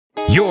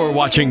You're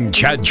watching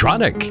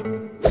Chadtronic.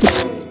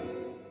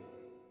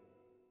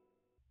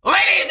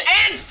 Ladies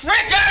and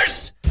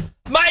frickers,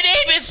 my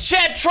name is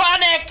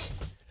Chadtronic.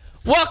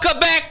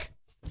 Welcome back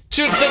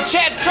to the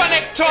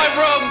Chadtronic Toy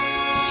Room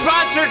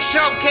sponsored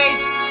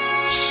showcase,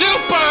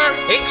 Super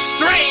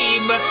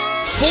Extreme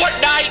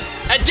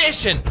Fortnite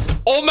Edition.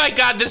 Oh my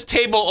God, this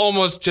table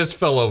almost just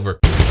fell over.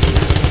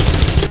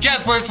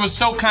 Jazzwares was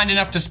so kind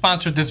enough to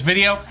sponsor this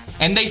video,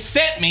 and they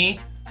sent me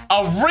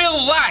a real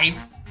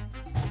life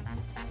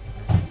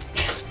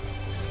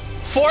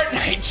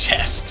Fortnite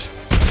chest.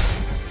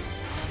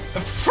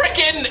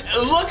 Frickin'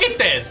 look at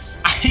this.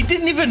 I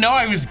didn't even know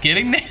I was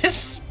getting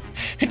this.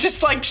 It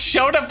just like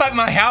showed up at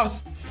my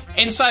house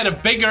inside a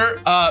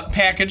bigger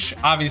package.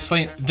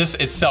 Obviously, this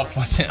itself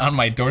wasn't on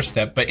my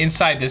doorstep, but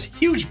inside this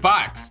huge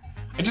box.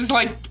 I just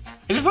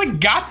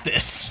got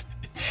this.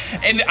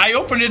 And I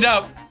opened it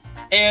up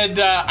and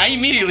I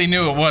immediately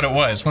knew what it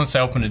was once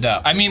I opened it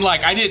up. I mean,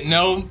 like, I didn't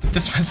know that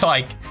this was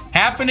like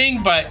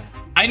happening, but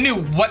I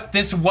knew what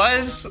this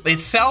was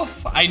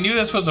itself. I knew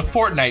this was a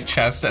Fortnite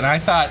chest, and I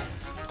thought,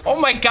 oh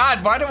my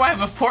God, why do I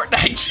have a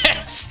Fortnite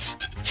chest?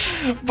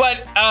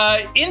 But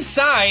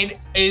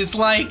inside is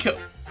like,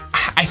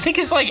 I think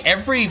it's like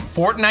every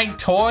Fortnite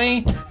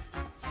toy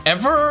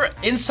ever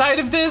inside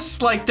of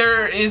this. Like,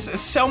 there is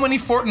so many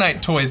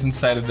Fortnite toys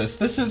inside of this.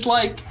 This is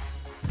like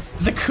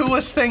the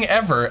coolest thing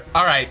ever.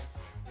 All right,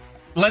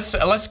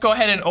 let's go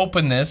ahead and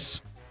open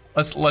this.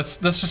 Let's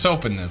just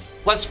open this.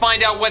 Let's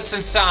find out what's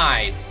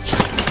inside.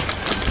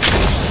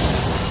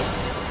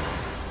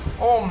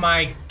 Oh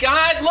my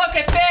God, look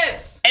at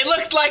this! It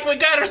looks like we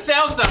got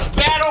ourselves a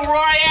battle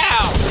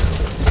royale!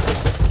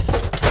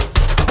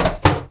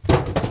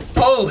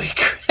 Holy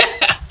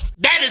crap!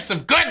 That is some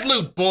good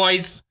loot,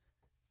 boys!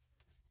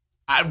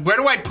 Where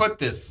do I put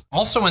this?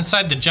 Also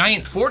inside the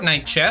giant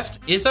Fortnite chest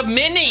is a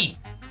mini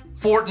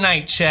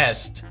Fortnite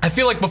chest. I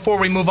feel like before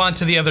we move on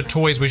to the other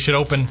toys, we should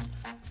open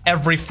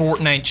every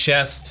Fortnite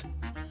chest,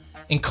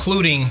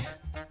 including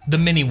the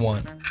mini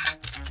one.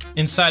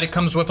 Inside it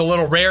comes with a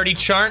little rarity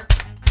chart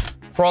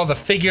for all the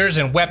figures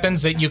and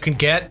weapons that you can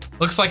get.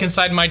 Looks like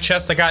inside my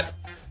chest I got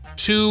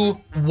 2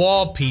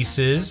 wall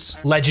pieces,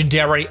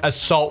 legendary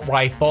assault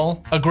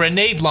rifle, a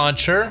grenade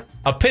launcher,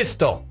 a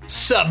pistol,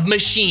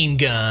 submachine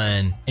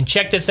gun. And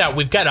check this out,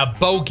 we've got a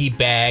bogey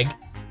bag.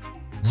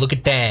 Look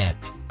at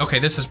that. Okay,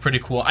 this is pretty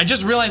cool. I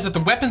just realized that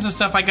the weapons and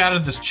stuff I got out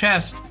of this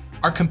chest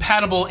are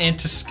compatible and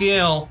to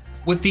scale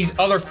with these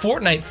other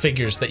Fortnite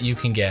figures that you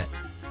can get.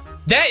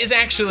 That is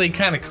actually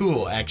kind of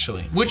cool,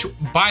 actually. Which,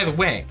 by the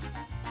way,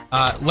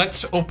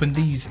 let's open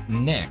these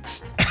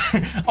next.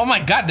 Oh my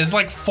God, there's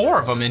like 4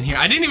 of them in here.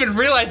 I didn't even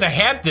realize I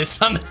had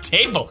this on the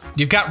table.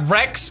 You've got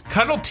Rex,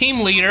 Cuddle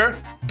Team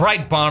Leader,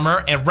 Bright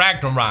Bomber, and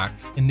Ragnarok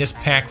in this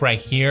pack right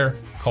here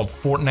called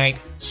Fortnite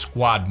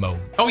Squad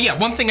Mode. Oh yeah,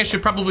 one thing I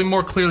should probably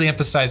more clearly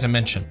emphasize and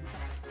mention.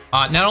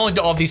 Not only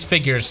do all these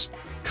figures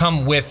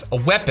come with a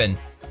weapon,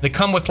 they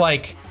come with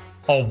like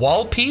a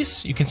wall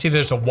piece. You can see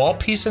there's a wall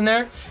piece in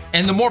there.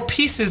 And the more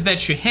pieces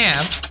that you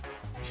have,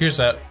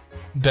 here's a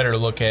better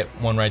look at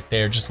one right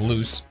there, just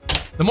loose.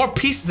 The more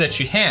pieces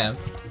that you have,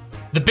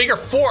 the bigger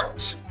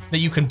fort that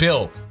you can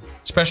build,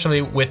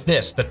 especially with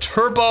this, the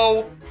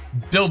Turbo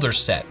Builder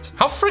Set.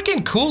 How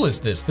freaking cool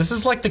is this? This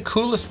is like the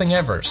coolest thing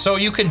ever. So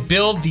you can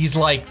build these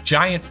like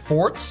giant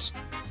forts,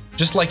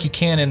 just like you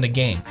can in the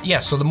game. Yeah,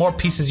 so the more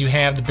pieces you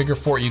have, the bigger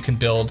fort you can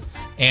build.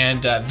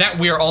 And that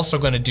we are also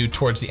gonna do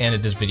towards the end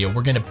of this video.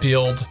 We're gonna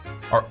build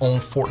our own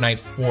Fortnite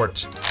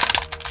fort.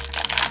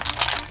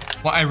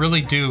 What I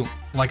really do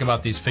like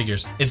about these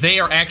figures is they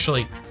are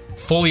actually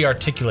fully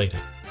articulated.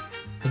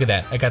 Look at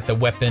that, I got the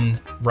weapon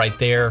right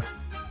there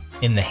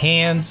in the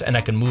hands, and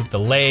I can move the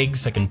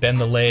legs, I can bend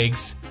the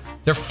legs.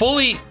 They're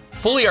fully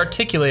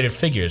articulated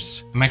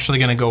figures. I'm actually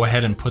gonna go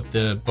ahead and put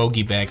the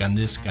bogey bag on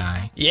this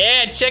guy.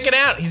 Yeah, check it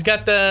out. He's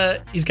got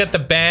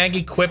the bag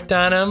equipped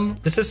on him.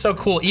 This is so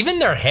cool. Even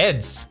their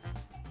heads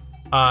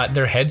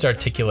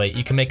articulate.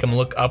 You can make them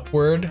look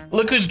upward.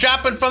 Look who's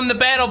dropping from the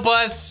battle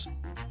bus.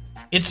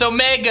 It's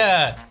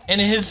Omega and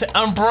his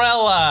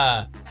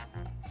umbrella.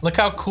 Look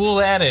how cool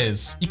that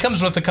is. He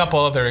comes with a couple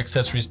other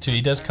accessories too. He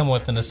does come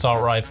with an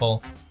assault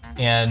rifle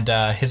and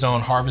his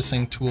own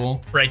harvesting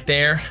tool right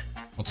there.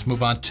 Let's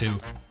move on to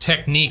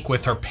Technique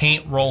with her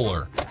paint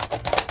roller.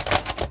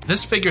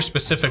 This figure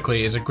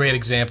specifically is a great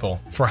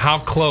example for how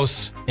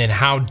close and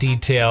how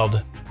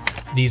detailed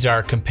these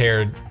are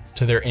compared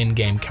to their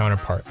in-game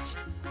counterparts.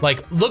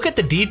 Like, look at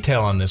the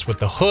detail on this with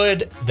the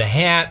hood, the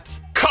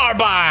hat,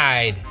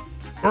 Carbide,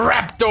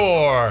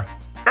 Raptor,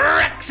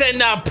 Rex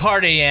and the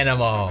Party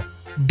Animal,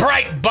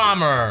 Bright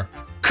Bomber,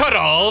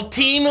 Cuddle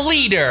Team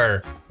Leader,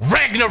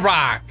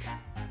 Ragnarok.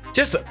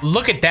 Just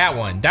look at that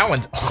one. That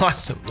one's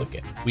awesome. Look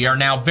at it. We are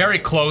now very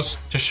close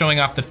to showing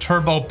off the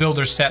Turbo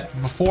Builder Set.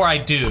 But before I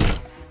do,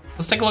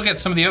 let's take a look at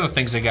some of the other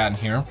things I got in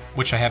here,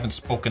 which I haven't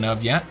spoken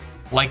of yet.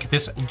 Like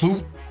this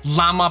Loot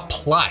Llama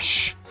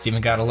plush. It's even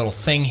got a little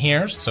thing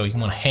here, so you can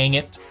want to hang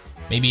it.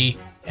 Maybe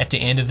at the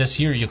end of this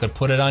year, you could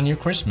put it on your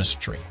Christmas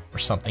tree or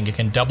something. It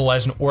can double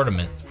as an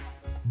ornament.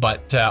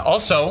 But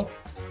also,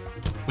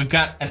 we've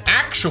got an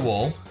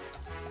actual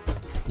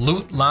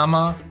Loot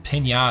Llama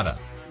Pinata.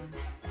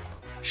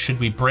 Should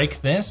we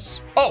break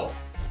this? Oh,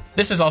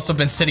 this has also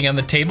been sitting on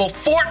the table.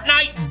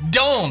 Fortnite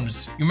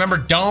domes. You remember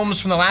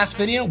domes from the last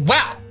video?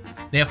 Well,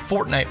 they have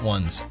Fortnite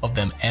ones of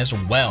them as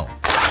well.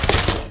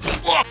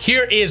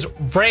 Here is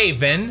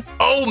Raven,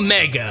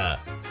 Omega,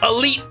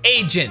 Elite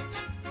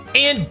Agent,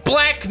 and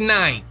Black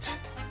Knight.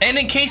 And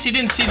in case you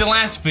didn't see the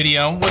last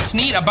video, what's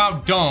neat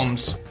about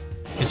domes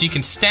is you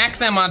can stack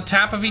them on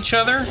top of each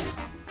other,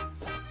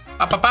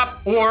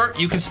 or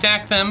you can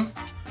stack them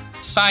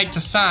side to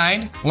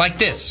side like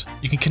this.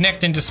 You can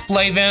connect and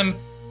display them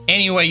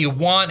any way you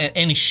want at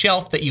any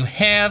shelf that you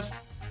have.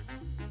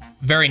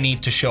 Very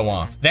neat to show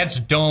off. That's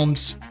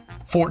domes,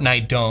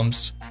 Fortnite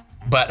domes.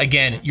 But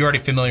again, you're already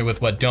familiar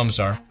with what domes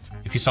are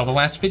if you saw the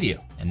last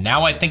video. And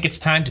now I think it's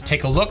time to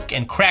take a look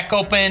and crack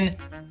open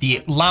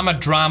the Llama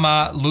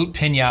Drama Loot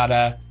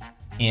Pinata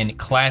in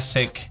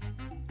classic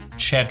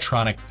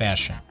Chadtronic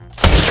fashion.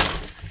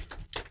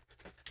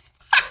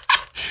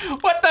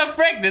 What the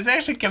frick? There's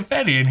actually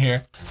confetti in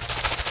here.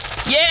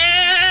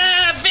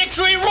 Yeah!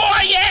 Victory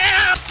roar,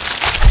 yeah!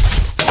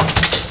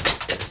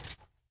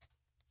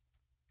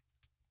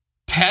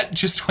 That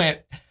just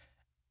went,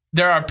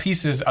 there are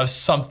pieces of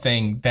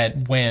something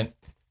that went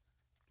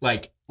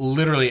like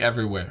literally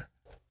everywhere.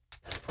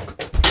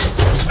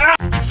 Ah!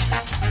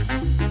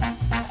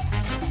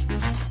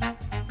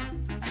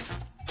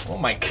 Oh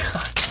my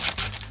God.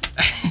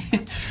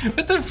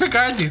 What the frick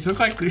are these? Look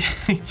like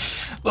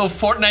little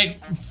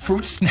Fortnite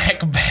fruit snack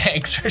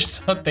bags or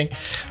something.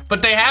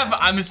 But they have,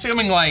 I'm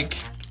assuming, like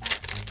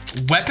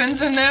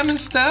weapons in them and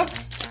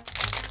stuff.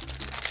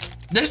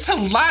 There's a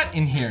lot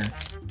in here.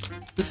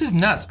 This is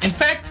nuts. In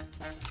fact,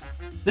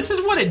 this is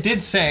what it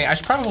did say. I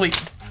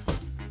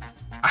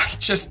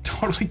just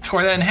totally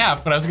tore that in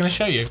half, but I was gonna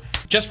show you.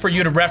 Just for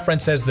you to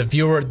reference as the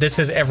viewer, this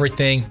is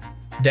everything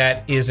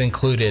that is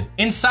included.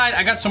 Inside,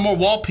 I got some more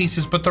wall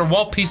pieces, but they're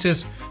wall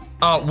pieces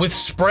with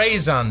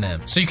sprays on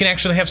them. So you can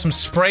actually have some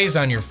sprays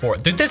on your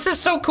fort. Dude, this is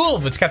so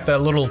cool. It's got the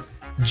little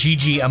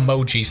GG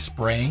emoji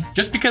spray.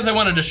 Just because I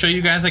wanted to show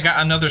you guys, I got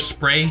another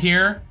spray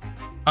here.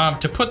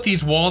 To put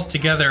these walls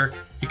together,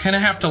 you kind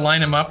of have to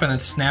line them up and then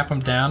snap them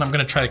down. I'm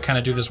gonna try to kind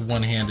of do this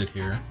one-handed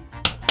here.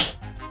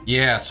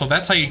 Yeah, so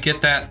that's how you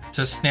get that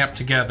to snap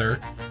together.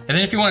 And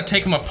then if you want to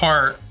take them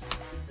apart,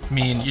 I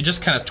mean, you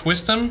just kind of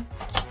twist them,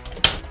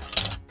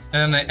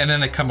 and then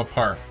they come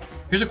apart.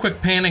 Here's a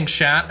quick panning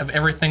shot of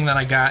everything that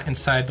I got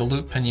inside the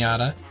Loot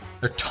Pinata.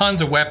 There are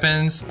tons of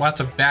weapons, lots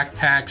of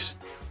backpacks,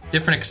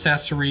 different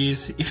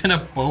accessories, even a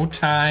bow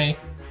tie.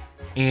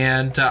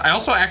 And I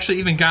also actually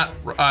even got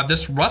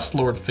this Rust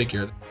Lord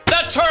figure.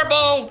 The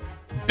Turbo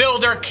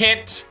Builder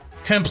Kit,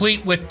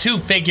 complete with 2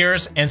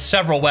 figures and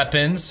several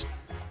weapons.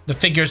 The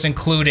figures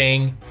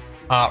including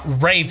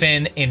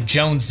Raven and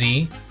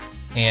Jonesy.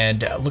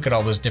 And look at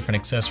all those different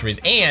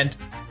accessories. And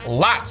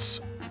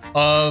lots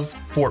of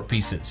fort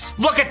pieces.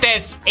 Look at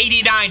this,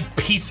 89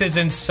 pieces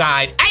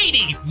inside,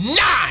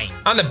 89!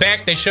 On the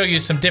back, they show you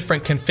some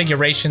different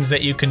configurations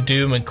that you can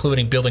do,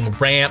 including building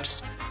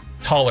ramps,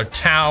 taller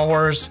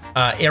towers,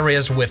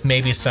 areas with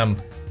maybe some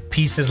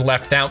pieces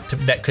left out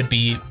that could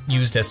be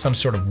used as some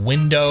sort of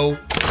window.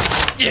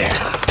 Yeah!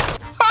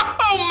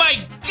 Oh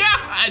my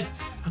God!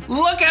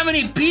 Look how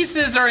many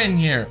pieces are in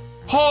here.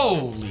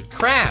 Holy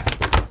crap.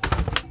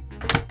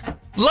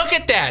 Look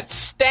at that,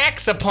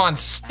 stacks upon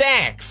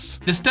stacks.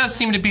 This does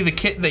seem to be the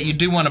kit that you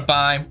do want to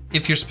buy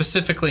if you're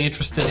specifically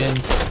interested in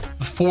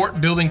the fort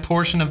building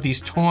portion of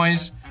these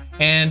toys.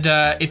 And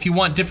if you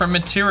want different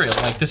material,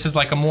 like this is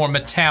like a more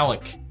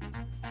metallic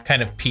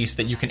kind of piece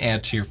that you can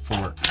add to your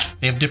fort.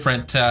 They have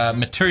different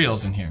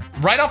materials in here.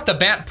 Right off the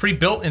bat,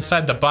 pre-built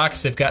inside the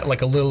box, they've got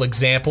like a little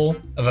example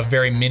of a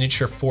very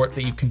miniature fort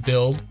that you can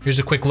build. Here's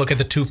a quick look at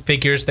the 2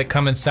 figures that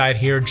come inside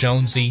here,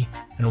 Jonesy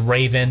and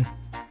Raven,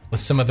 with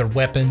some of their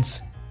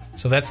weapons.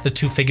 So that's the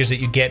 2 figures that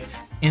you get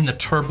in the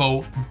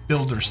Turbo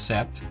Builder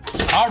set.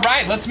 All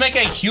right, let's make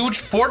a huge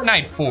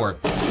Fortnite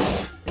fort.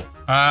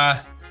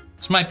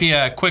 This might be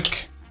a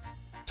quick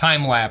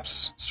time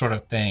lapse sort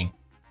of thing.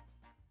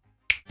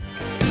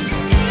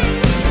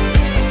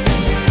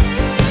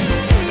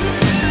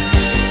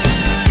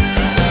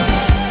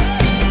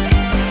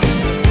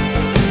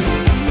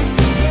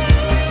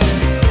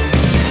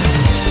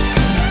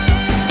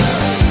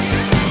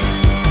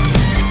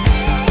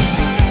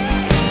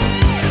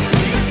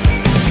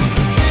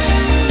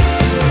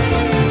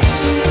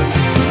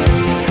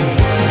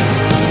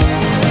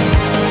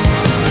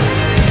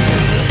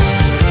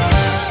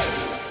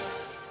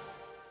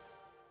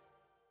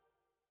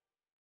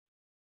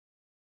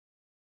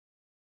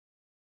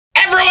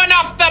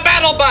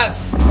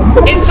 Bus!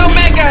 It's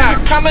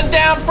Omega coming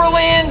down for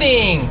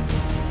landing!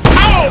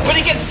 Oh, but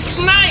he gets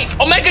sniped!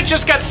 Omega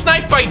just got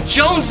sniped by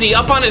Jonesy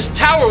up on his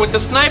tower with the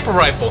sniper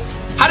rifle.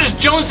 How does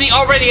Jonesy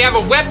already have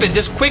a weapon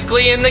this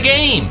quickly in the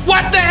game?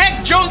 What the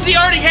heck? Jonesy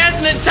already has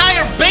an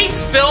entire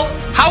base built!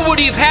 How would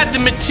he have had the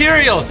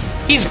materials?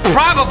 He's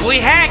probably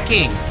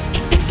hacking.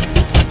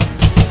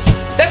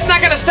 That's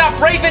not gonna stop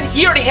Raven.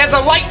 He already has a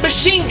light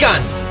machine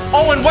gun.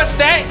 Oh, and what's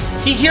that?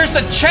 He hears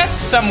a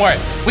chest somewhere.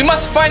 We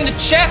must find the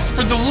chest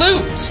for the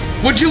loot.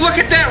 Would you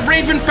look at that?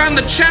 Raven found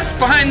the chest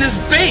behind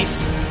this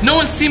base. No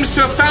one seems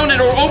to have found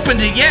it or opened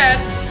it yet.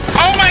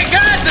 Oh my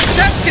god, the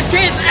chest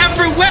contains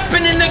every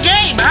weapon in the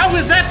game. How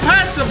is that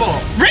possible?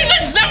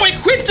 Raven's now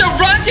equipped a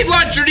rocket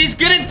launcher and he's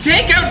gonna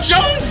take out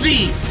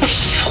Jonesy.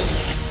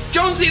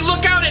 Jonesy,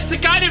 look out, it's a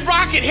guided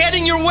rocket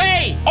heading your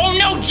way. Oh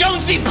no,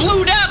 Jonesy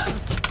blew up.